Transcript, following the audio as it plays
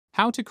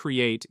How to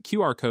create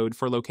QR code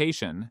for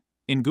location.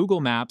 In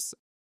Google Maps,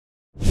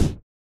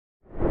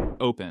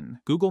 open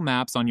Google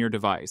Maps on your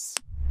device.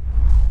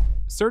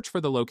 Search for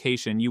the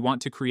location you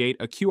want to create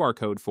a QR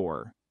code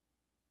for.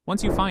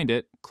 Once you find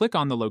it, click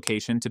on the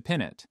location to pin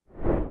it.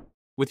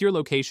 With your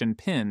location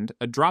pinned,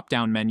 a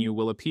drop-down menu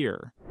will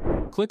appear.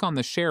 Click on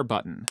the Share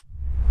button.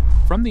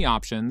 From the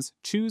options,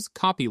 choose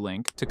Copy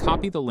Link to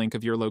copy the link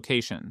of your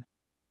location.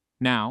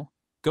 Now,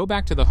 go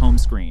back to the home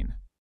screen.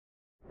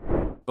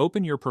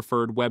 Open your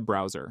preferred web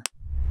browser.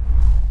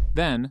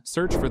 Then,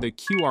 search for the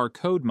QR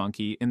code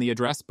monkey in the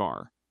address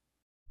bar.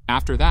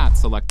 After that,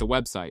 select the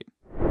website.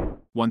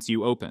 Once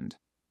you opened,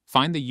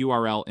 find the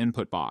URL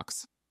input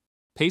box.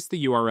 Paste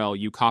the URL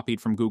you copied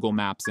from Google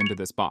Maps into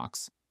this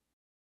box.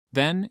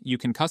 Then, you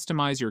can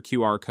customize your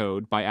QR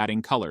code by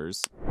adding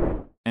colors.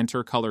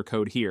 Enter color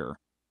code here.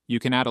 You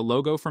can add a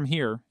logo from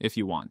here if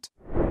you want.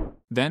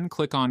 Then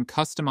click on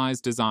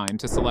Customize Design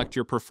to select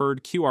your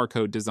preferred QR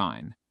code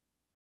design.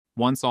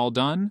 Once all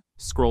done,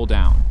 scroll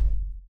down.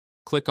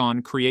 Click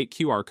on Create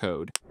QR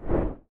Code.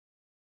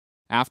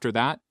 After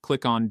that,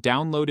 click on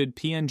Downloaded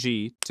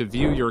PNG to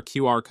view your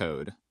QR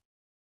code.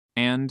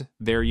 And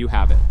there you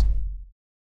have it.